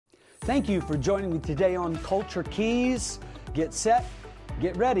Thank you for joining me today on Culture Keys. Get set,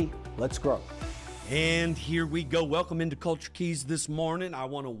 get ready, let's grow. And here we go. Welcome into Culture Keys this morning. I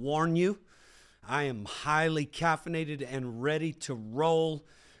want to warn you, I am highly caffeinated and ready to roll,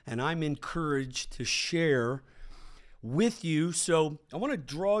 and I'm encouraged to share with you. So I want to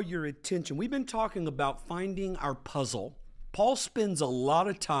draw your attention. We've been talking about finding our puzzle. Paul spends a lot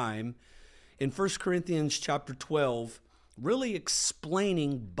of time in 1 Corinthians chapter 12 really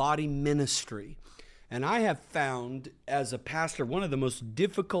explaining body ministry. And I have found as a pastor, one of the most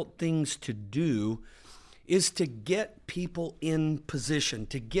difficult things to do is to get people in position,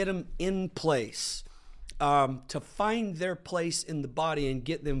 to get them in place, to find their place in the body and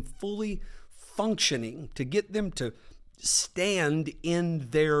get them fully functioning, to get them to stand in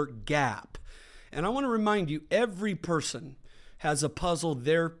their gap. And I want to remind you, every person has a puzzle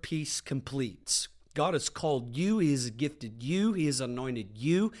their piece completes. God has called you, He has gifted you, He has anointed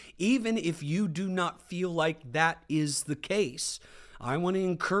you, even if you do not feel like that is the case. I want to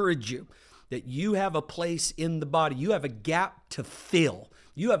encourage you that you have a place in the body. You have a gap to fill.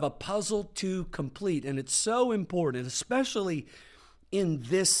 You have a puzzle to complete. And it's so important, especially in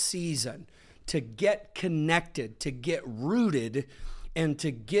this season, to get connected, to get rooted, and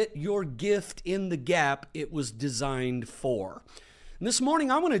to get your gift in the gap it was designed for. And this morning,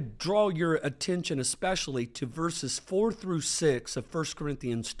 I want to draw your attention especially to verses 4 through 6 of 1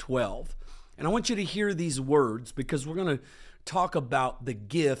 Corinthians 12. And I want you to hear these words because we're going to talk about the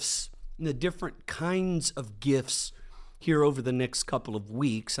gifts and the different kinds of gifts here over the next couple of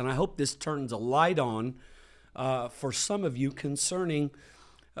weeks. And I hope this turns a light on for some of you concerning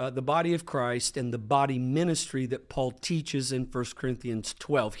the body of Christ and the body ministry that Paul teaches in 1 Corinthians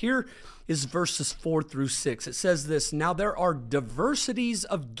 12. Here is verses 4 through 6. It says this, "Now there are diversities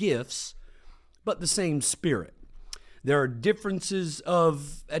of gifts, but the same Spirit. There are differences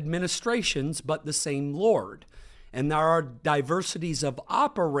of administrations, but the same Lord. And there are diversities of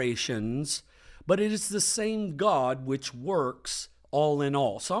operations, but it is the same God which works all in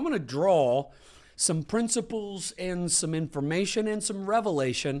all." So I'm going to draw some principles and some information and some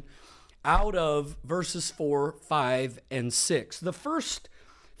revelation out of verses 4, 5, and 6. The first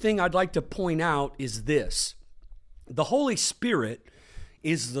thing I'd like to point out is this. The Holy Spirit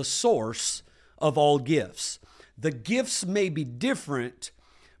is the source of all gifts. The gifts may be different,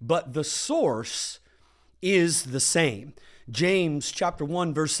 but the source is the same. James chapter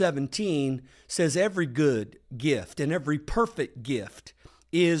 1, verse 17 says, "Every good gift and every perfect gift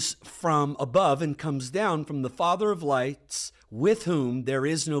is from above and comes down from the Father of lights, with whom there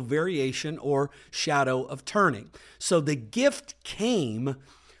is no variation or shadow of turning." So the gift came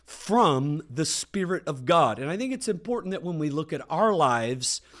from the Spirit of God. And I think it's important that when we look at our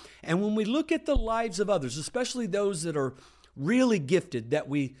lives and when we look at the lives of others, especially those that are really gifted that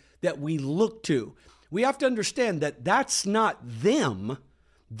we look to, we have to understand that that's not them.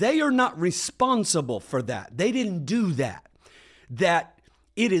 They are not responsible for that. They didn't do that. That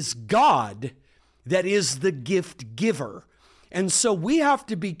it is God that is the gift giver. And so we have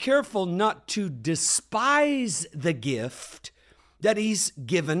to be careful not to despise the gift that He's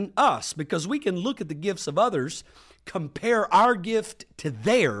given us, because we can look at the gifts of others, compare our gift to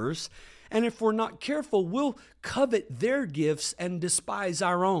theirs, and if we're not careful, we'll covet their gifts and despise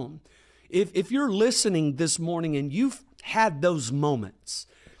our own. If you're listening this morning and you've had those moments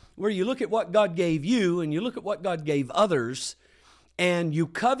where you look at what God gave you and you look at what God gave others, and you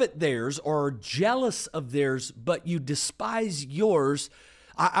covet theirs or are jealous of theirs, but you despise yours,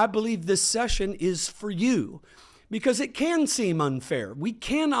 I believe this session is for you, because it can seem unfair. We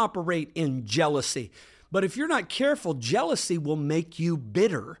can operate in jealousy, but if you're not careful, jealousy will make you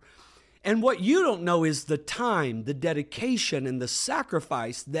bitter. And what you don't know is the time, the dedication, and the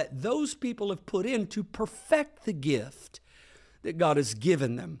sacrifice that those people have put in to perfect the gift that God has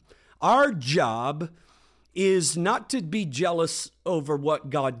given them. Our job is not to be jealous over what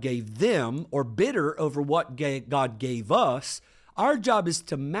God gave them or bitter over what God gave us. Our job is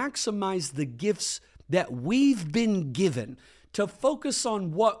to maximize the gifts that we've been given, to focus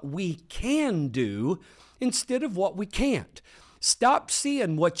on what we can do instead of what we can't. Stop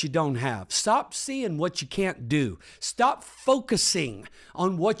seeing what you don't have. Stop seeing what you can't do. Stop focusing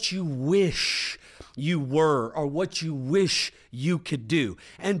on what you wish you were or what you wish you could do,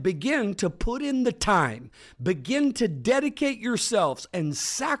 and begin to put in the time. Begin to dedicate yourselves and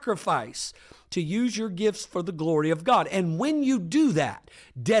sacrifice to use your gifts for the glory of God. And when you do that,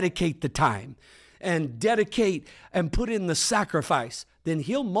 dedicate the time and dedicate and put in the sacrifice, then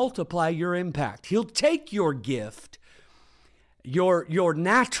He'll multiply your impact. He'll take your gift, your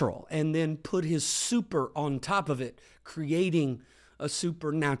natural, and then put His super on top of it, creating a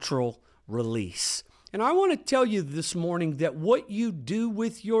supernatural release. And I want to tell you this morning that what you do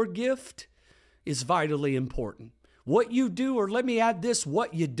with your gift is vitally important. What you do, or let me add this,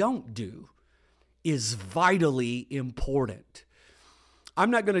 what you don't do is vitally important. I'm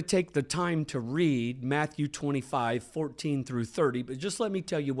not going to take the time to read Matthew 25, 14 through 30, but just let me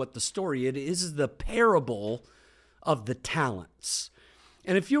tell you what the story is. It is the parable of the talents.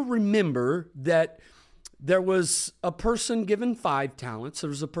 And if you'll remember that there was a person given 5 talents, there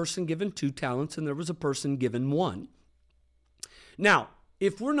was a person given 2 talents, and there was a person given 1. Now,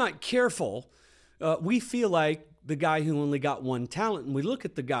 if we're not careful, we feel like the guy who only got 1 talent, and we look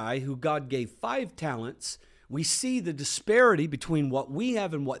at the guy who God gave 5 talents, we see the disparity between what we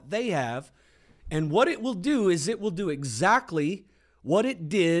have and what they have, and what it will do is it will do exactly what it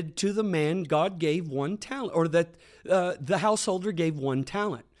did to the man God gave 1 talent, or that the householder gave 1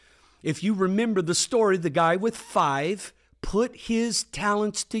 talent. If you remember the story, the guy with 5 put his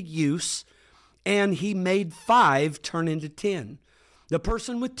talents to use, and he made 5 turn into 10. The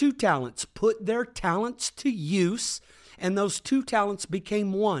person with 2 talents put their talents to use, and those 2 talents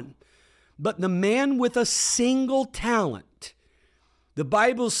became 1. But the man with a single talent, the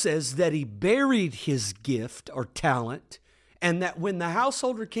Bible says that he buried his gift or talent, and that when the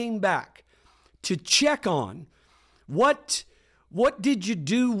householder came back to check on what did you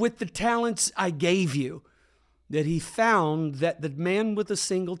do with the talents I gave you, that he found that the man with a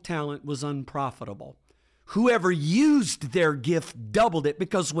single talent was unprofitable. Whoever used their gift doubled it,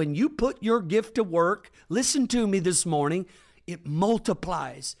 because when you put your gift to work, listen to me this morning, it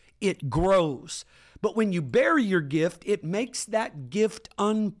multiplies, it grows. But when you bury your gift, it makes that gift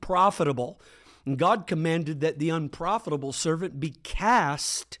unprofitable. And God commanded that the unprofitable servant be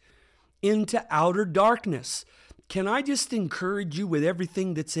cast into outer darkness. Can I just encourage you with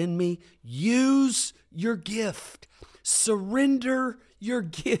everything that's in me? Use your gift. Surrender your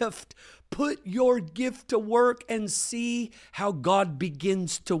gift. Put your gift to work and see how God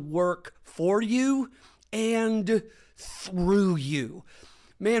begins to work for you and through you.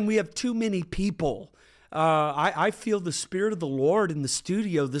 Man, we have too many people. I feel the Spirit of the Lord in the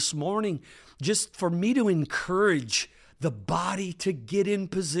studio this morning just for me to encourage the body to get in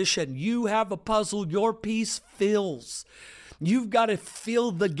position. You have a puzzle, your piece fills. You've got to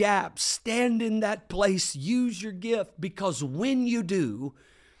fill the gap. Stand in that place. Use your gift, because when you do,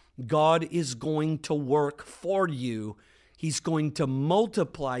 God is going to work for you. He's going to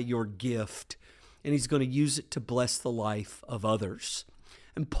multiply your gift, and He's going to use it to bless the life of others.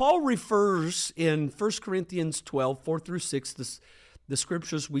 And Paul refers in 1 Corinthians 12, 4 through 6, the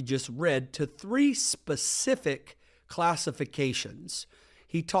scriptures we just read, to 3 specific classifications.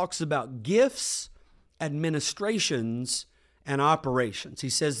 He talks about gifts, administrations, and operations. He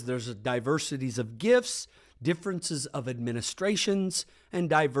says there's diversities of gifts, differences of administrations, and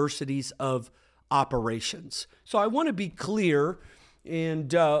diversities of operations. So I want to be clear,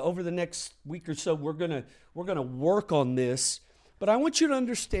 and over the next week or so, we're gonna work on this. But I want you to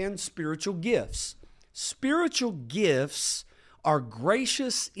understand spiritual gifts. Spiritual gifts are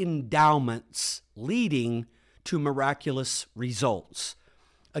gracious endowments leading to miraculous results.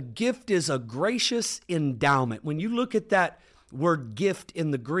 A gift is a gracious endowment. When you look at that word gift in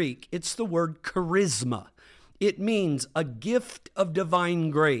the Greek, it's the word charisma. It means a gift of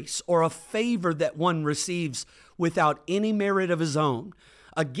divine grace, or a favor that one receives without any merit of his own.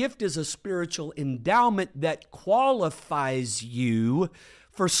 A gift is a spiritual endowment that qualifies you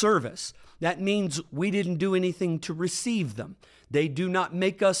for service. That means we didn't do anything to receive them. They do not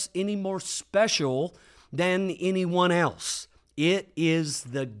make us any more special than anyone else. It is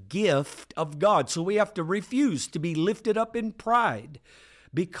the gift of God. So we have to refuse to be lifted up in pride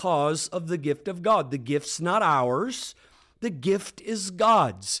because of the gift of God. The gift's not ours. The gift is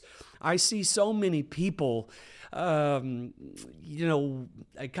God's. I see so many people, kind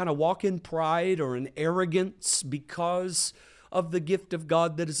of walk in pride or in arrogance because of the gift of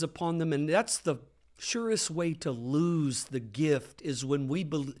God that is upon them. And that's the surest way to lose the gift, is when we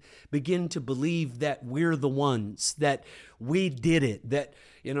begin to believe that we're the ones, that we did it, that,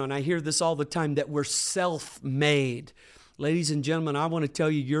 and I hear this all the time, that we're self-made. Ladies and gentlemen, I want to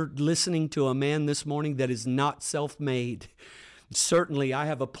tell you, you're listening to a man this morning that is not self-made. Certainly, I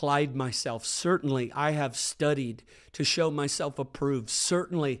have applied myself. Certainly, I have studied to show myself approved.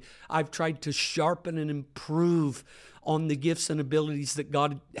 Certainly, I've tried to sharpen and improve on the gifts and abilities that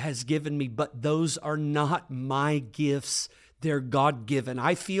God has given me, but those are not my gifts. They're God-given.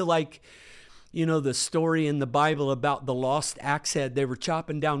 I feel like, the story in the Bible about the lost axe head. They were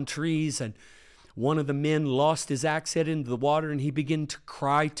chopping down trees, and one of the men lost his axe head into the water, and he began to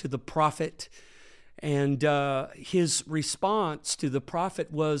cry to the prophet. And his response to the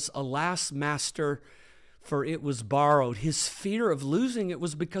prophet was, "Alas, master, for it was borrowed." His fear of losing it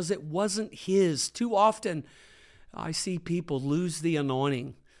was because it wasn't his. Too often, I see people lose the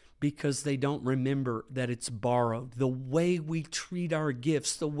anointing because they don't remember that it's borrowed. The way we treat our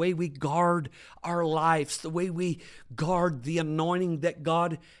gifts, the way we guard our lives, the way we guard the anointing that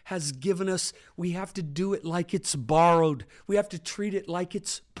God has given us, we have to do it like it's borrowed. We have to treat it like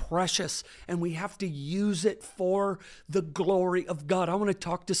it's precious, and we have to use it for the glory of God. I want to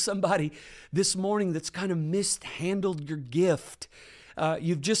talk to somebody this morning that's kind of mishandled your gift.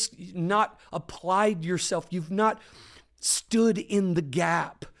 You've just not applied yourself. You've not stood in the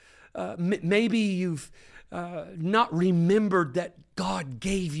gap. Maybe you've not remembered that God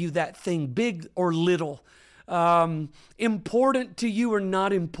gave you that thing, big or little, important to you or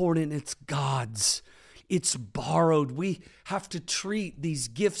not important. It's God's. It's borrowed. We have to treat these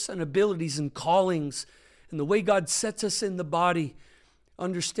gifts and abilities and callings and the way God sets us in the body,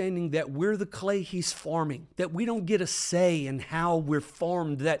 understanding that we're the clay He's forming, that we don't get a say in how we're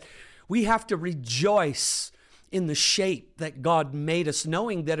formed, that we have to rejoice in the shape that God made us,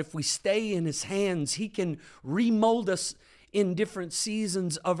 knowing that if we stay in His hands, He can remold us in different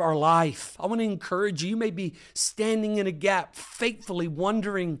seasons of our life. I want to encourage you. You may be standing in a gap, faithfully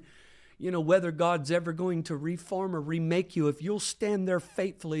wondering, whether God's ever going to reform or remake you. If you'll stand there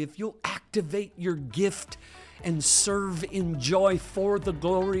faithfully, if you'll activate your gift and serve in joy for the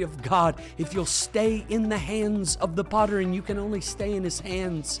glory of God, if you'll stay in the hands of the potter, and you can only stay in His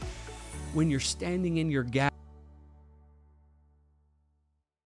hands when you're standing in your gap.